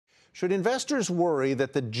Should investors worry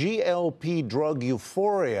that the GLP drug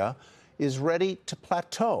euphoria is ready to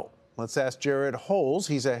plateau? Let's ask Jared Holz.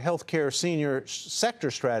 He's a healthcare senior sector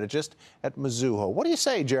strategist at Mizuho. What do you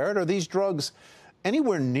say, Jared? Are these drugs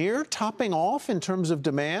anywhere near topping off in terms of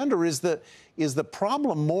demand, or is the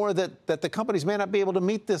problem more that the companies may not be able to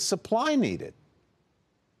meet the supply needed?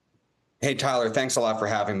 Hey, Tyler, thanks a lot for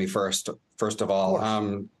having me first of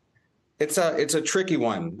all. It's a tricky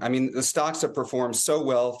one. I mean, the stocks have performed so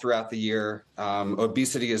well throughout the year.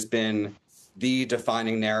 Obesity has been the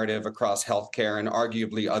defining narrative across healthcare and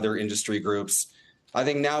arguably other industry groups. I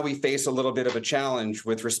think now we face a little bit of a challenge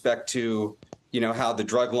with respect to, how the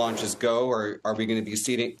drug launches go, or are we going to be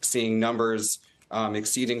seeing numbers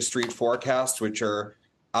exceeding street forecasts, which are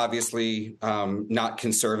obviously not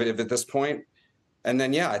conservative at this point. And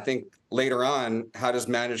then, I think later on, how does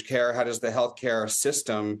managed care, how does the healthcare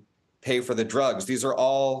system pay for the drugs? These are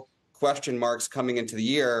all question marks coming into the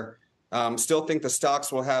year. Still think the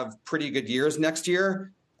stocks will have pretty good years next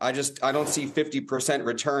year. I don't see 50%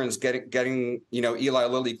 returns getting Eli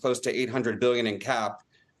Lilly close to $800 billion in cap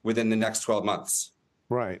within the next 12 months.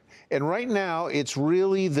 Right. And right now, it's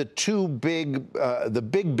really the two the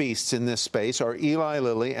big beasts in this space are Eli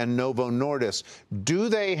Lilly and Novo Nordisk.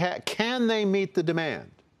 Can they meet the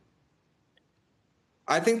demand?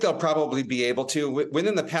 I think they'll probably be able to.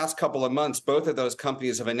 Within the past couple of months, both of those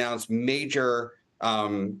companies have announced major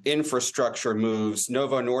infrastructure moves.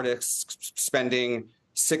 Novo Nordisk spending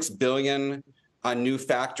 $6 billion on new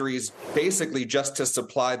factories, basically just to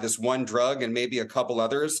supply this one drug and maybe a couple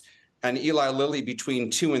others, and Eli Lilly between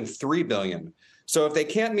 $2 and $3 billion. So if they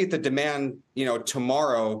can't meet the demand,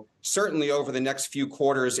 tomorrow, certainly over the next few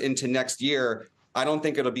quarters into next year, I don't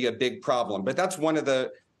think it'll be a big problem. But that's one of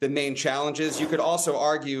the main challenges. You could also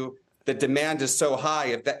argue that demand is so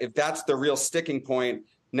high. If that's the real sticking point,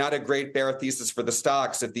 not a great bear thesis for the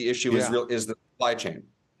stocks if the issue is the supply chain.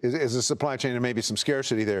 Is the supply chain and maybe some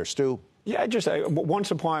scarcity there, Stu? Yeah, just one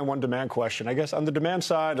supply and one demand question. I guess on the demand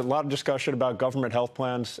side, a lot of discussion about government health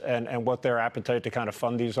plans and what their appetite to kind of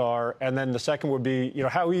fund these are. And then the second would be,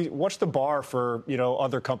 what's the bar for,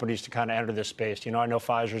 other companies to kind of enter this space? I know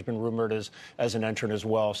Pfizer's been rumored as an entrant as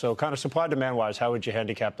well. So kind of supply demand wise, how would you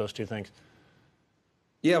handicap those two things?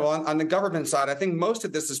 Yeah, well, on the government side, I think most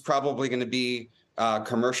of this is probably going to be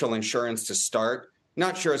commercial insurance to start.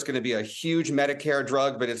 Not sure it's going to be a huge Medicare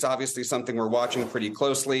drug, but it's obviously something we're watching pretty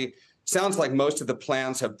closely. Sounds like most of the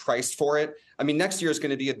plans have priced for it. I mean, next year is going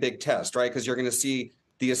to be a big test, right? Because you're going to see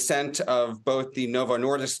the ascent of both the Novo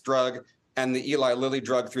Nordisk drug and the Eli Lilly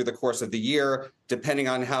drug through the course of the year. Depending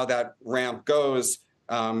on how that ramp goes,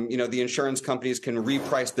 the insurance companies can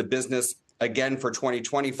reprice the business again for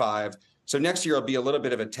 2025. So next year will be a little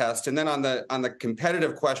bit of a test. And then on the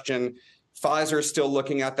competitive question, Pfizer is still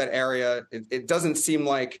looking at that area. It doesn't seem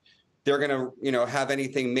like they're going to, have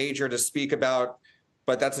anything major to speak about,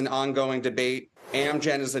 but that's an ongoing debate.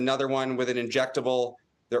 Amgen is another one with an injectable.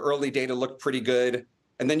 The early data looked pretty good.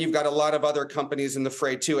 And then you've got a lot of other companies in the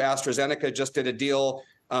fray too. AstraZeneca just did a deal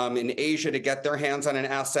in Asia to get their hands on an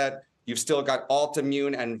asset. You've still got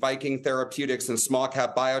Altimmune and Viking Therapeutics and small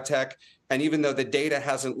cap biotech. And even though the data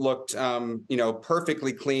hasn't looked,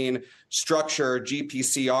 perfectly clean, Structure,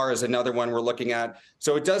 GPCR is another one we're looking at.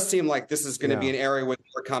 So it does seem like this is going to be an area with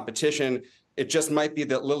more competition. It just might be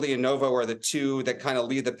that Lilly and Novo are the two that kind of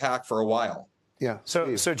lead the pack for a while. Yeah.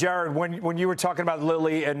 So Jared, when you were talking about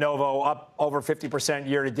Lilly and Novo up over 50%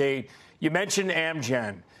 year to date, you mentioned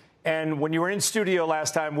Amgen. And when you were in studio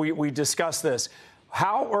last time, we discussed this.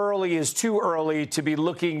 How early is too early to be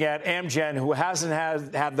looking at Amgen, who hasn't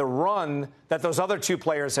had the run that those other two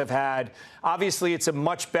players have had? Obviously, it's a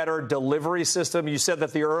much better delivery system. You said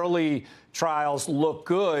that the early trials look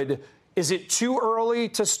good. Is it too early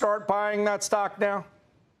to start buying that stock now?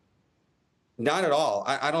 Not at all.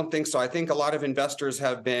 I don't think so. I think a lot of investors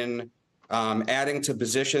have been adding to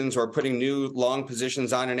positions or putting new long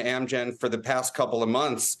positions on an Amgen for the past couple of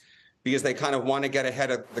months because they kind of want to get ahead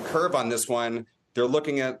of the curve on this one. They're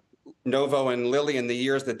looking at Novo and Lilly in the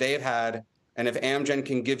years that they've had. And if Amgen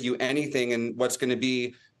can give you anything in what's going to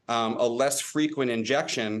be a less frequent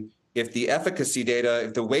injection, if the efficacy data,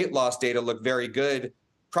 if the weight loss data look very good,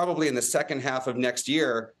 probably in the second half of next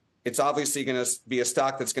year, it's obviously going to be a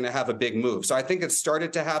stock that's going to have a big move. So I think it's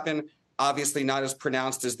started to happen, obviously not as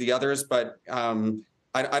pronounced as the others, but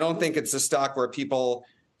I don't think it's a stock where people,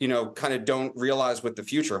 kind of don't realize what the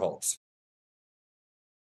future holds.